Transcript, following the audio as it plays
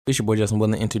It's your boy Justin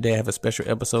Willen, and today I have a special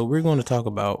episode. We're going to talk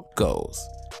about goals.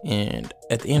 And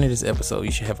at the end of this episode, you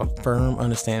should have a firm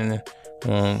understanding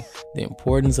on the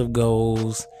importance of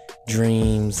goals,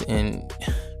 dreams, and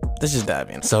let's just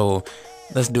dive in. So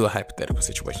let's do a hypothetical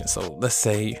situation. So let's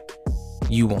say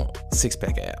you want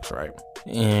six-pack abs, right?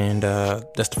 And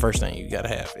that's the first thing you got to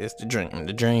have is the dream.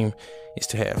 The dream is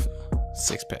to have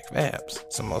six-pack of abs.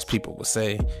 So most people will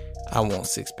say, I want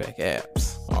six-pack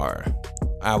abs, or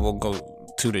I will go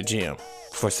to the gym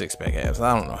for six-pack abs.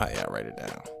 I don't know how y'all write it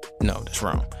down. No, that's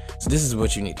wrong. So this is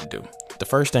what you need to do. The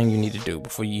first thing you need to do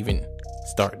before you even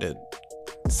start to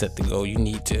set the goal, you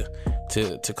need to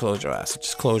close your eyes. So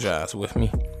just close your eyes with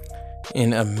me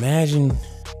and imagine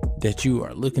that you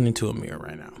are looking into a mirror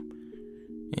right now,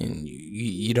 and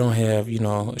you don't have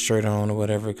a shirt on or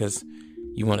whatever because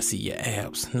you want to see your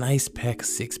abs. Nice pack of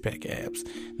six-pack abs.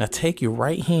 Now take your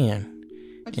right hand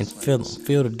and feel them.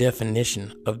 Feel the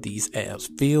definition of these abs.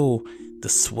 Feel the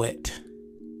sweat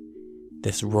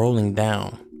that's rolling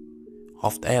down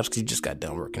off the abs because you just got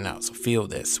done working out. So feel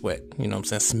that sweat. You know what I'm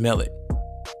saying? Smell it.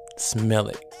 Smell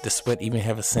it. The sweat even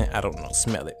have a scent? I don't know.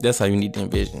 Smell it. That's how you need to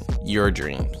envision your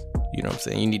dreams. You know what I'm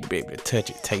saying? You need to be able to touch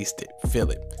it, taste it,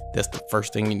 feel it. That's the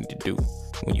first thing you need to do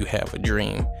when you have a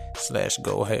dream /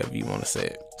 goal, however you want to say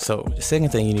it. So the second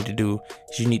thing you need to do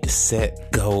is you need to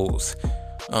set goals.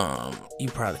 You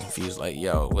probably confused, like,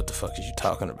 yo, what the fuck is you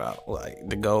talking about? Like,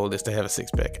 the goal is to have a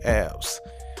six-pack abs.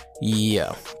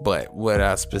 Yeah, but what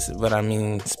I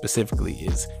mean specifically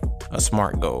is a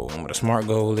SMART goal. And what a SMART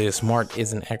goal is, SMART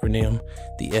is an acronym.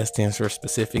 The S stands for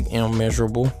specific, M,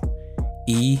 measurable.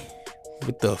 E,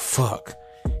 what the fuck?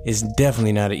 It's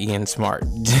definitely not an E in SMART.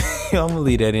 I'm gonna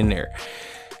leave that in there.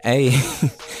 A,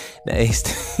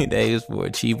 the A is for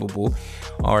achievable,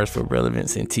 R is for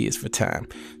relevance, and T is for time.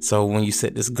 So when you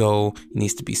set this goal, it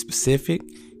needs to be specific.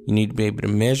 You need to be able to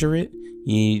measure it.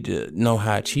 You need to know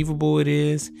how achievable it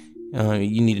is.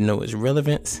 You need to know its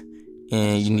relevance,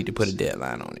 and you need to put a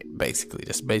deadline on it. Basically,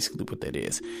 that's basically what that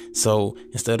is. So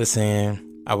instead of saying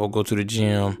I will go to the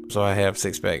gym so I have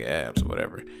six-pack abs or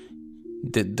whatever,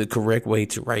 the correct way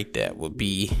to write that would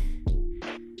be,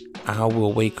 I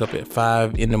will wake up at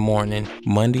 5 in the morning,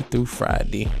 Monday through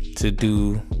Friday, to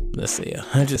do, let's say,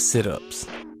 100 sit-ups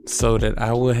so that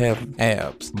I will have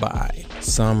abs by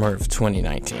summer of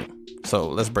 2019. So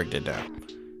let's break that down.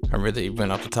 I really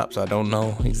went off the top, so I don't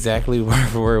know exactly word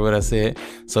for word what I said.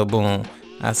 So boom,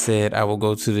 I said I will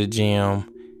go to the gym,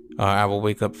 I will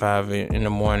wake up 5 in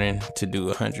the morning to do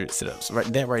 100 sit-ups.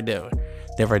 That right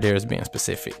there is being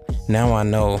specific. Now I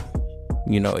know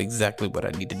exactly what I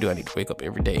need to do. I need to wake up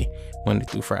every day, Monday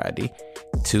through Friday,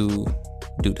 to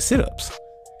do the sit-ups.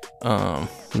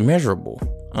 Measurable.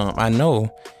 I know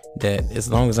that as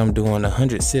long as I'm doing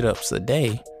 100 sit-ups a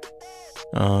day,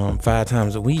 5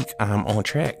 times a week, I'm on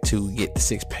track to get the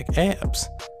six-pack abs.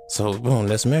 So boom,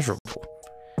 that's measurable.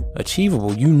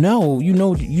 Achievable. You know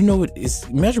it's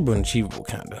measurable and achievable,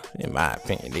 kind of, in my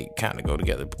opinion. They kind of go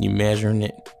together. You measuring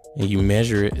it, and you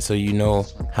measure it so you know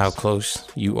how close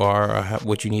you are or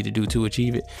what you need to do to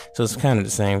achieve it. So it's kind of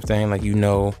the same thing. Like, you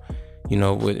know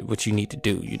what you need to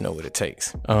do. You know what it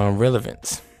takes.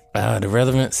 Relevance. The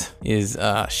relevance is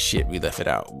we left it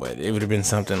out, but it would have been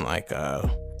something like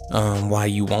why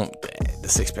you want the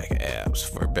six-pack of abs,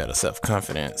 for better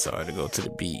self-confidence, or to go to the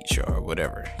beach or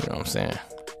whatever. You know what I'm saying?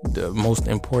 The most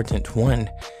important one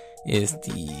is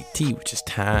the T, which is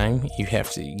time. You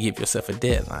have to give yourself a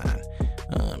deadline.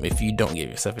 If you don't give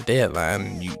yourself a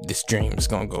deadline, this dream is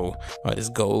gonna go, or this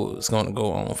goal is gonna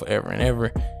go on forever and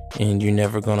ever, and you're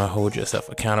never gonna hold yourself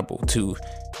accountable to,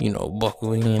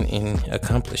 buckle in and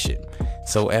accomplish it.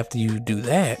 So after you do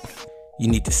that, you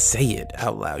need to say it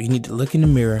out loud. You need to look in the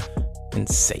mirror and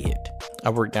say it. I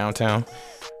work downtown.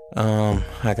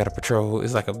 I got a patrol.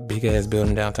 It's like a big ass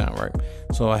building downtown, right?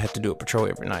 So I have to do a patrol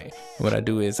every night. What I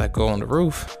do is I go on the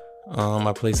roof,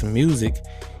 I play some music,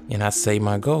 and I say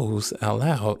my goals out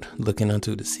loud, looking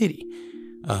onto the city.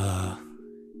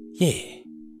 Yeah,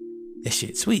 that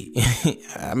shit sweet.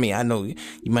 I mean, I know you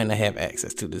might not have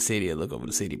access to the city or look over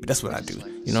the city, but that's what I do.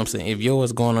 You know what I'm saying? If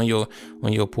yours going on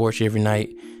your porch every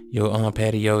night, your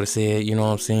patio to say it, you know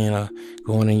what I'm saying,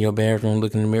 going in your bathroom,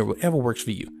 looking in the mirror, whatever works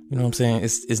for you. You know what I'm saying?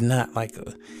 It's not like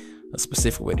a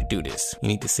specific way to do this. You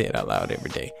need to say it out loud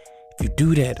every day. If you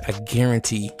do that, I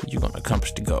guarantee you're going to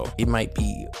accomplish the goal. It might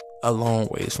be a long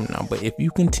ways from now, but if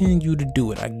you continue to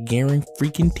do it, I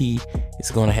guarantee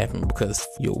it's going to happen, because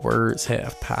your words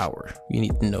have power. You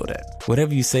need to know that.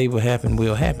 Whatever you say will happen.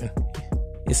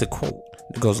 It's a quote.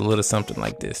 It goes a little something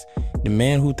like this: the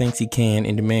man who thinks he can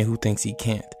and the man who thinks he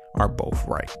can't are both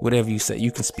right. Whatever you say,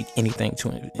 you can speak anything to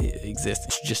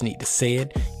existence. You just need to say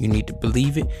it. You need to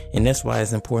believe it. And that's why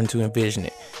it's important to envision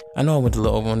it. I know I went a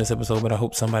little over on this episode, but I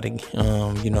hope somebody,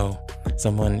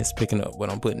 someone is picking up what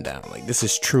I'm putting down. Like, this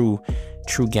is true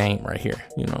game right here.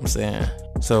 You know what I'm saying?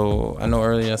 So I know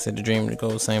earlier I said the dream and the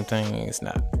goal, same thing. It's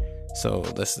not. So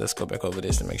let's go back over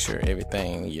this to make sure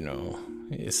everything,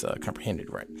 is comprehended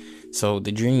right. So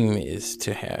the dream is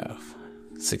to have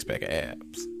 6-pack of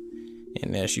abs.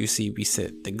 And as you see, we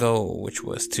set the goal, which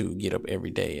was to get up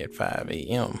every day at 5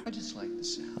 a.m. I just like the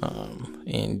sound.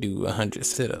 And do 100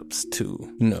 sit-ups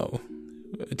to,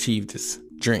 achieve this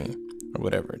dream or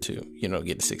whatever, to,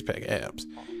 get the 6-pack of abs.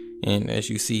 And as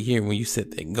you see here, when you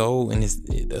set that goal, and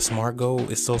the SMART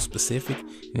goal is so specific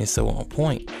and it's so on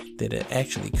point that it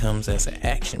actually comes as an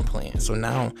action plan. So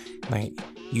now, like,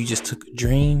 you just took a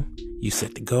dream, you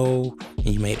set the goal, and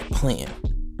you made a plan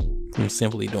from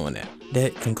simply doing that.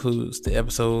 That concludes the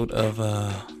episode of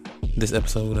this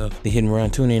episode of The Hit and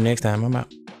Run. Tune in next time. I'm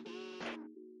out.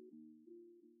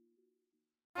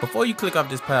 Before you click off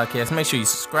this podcast, make sure you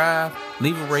subscribe,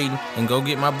 leave a rating, and go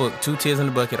get my book, 2 Tears in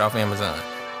the Bucket, off Amazon.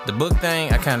 The book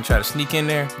thing, I kind of try to sneak in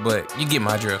there, but you get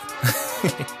my drift.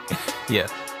 Yeah.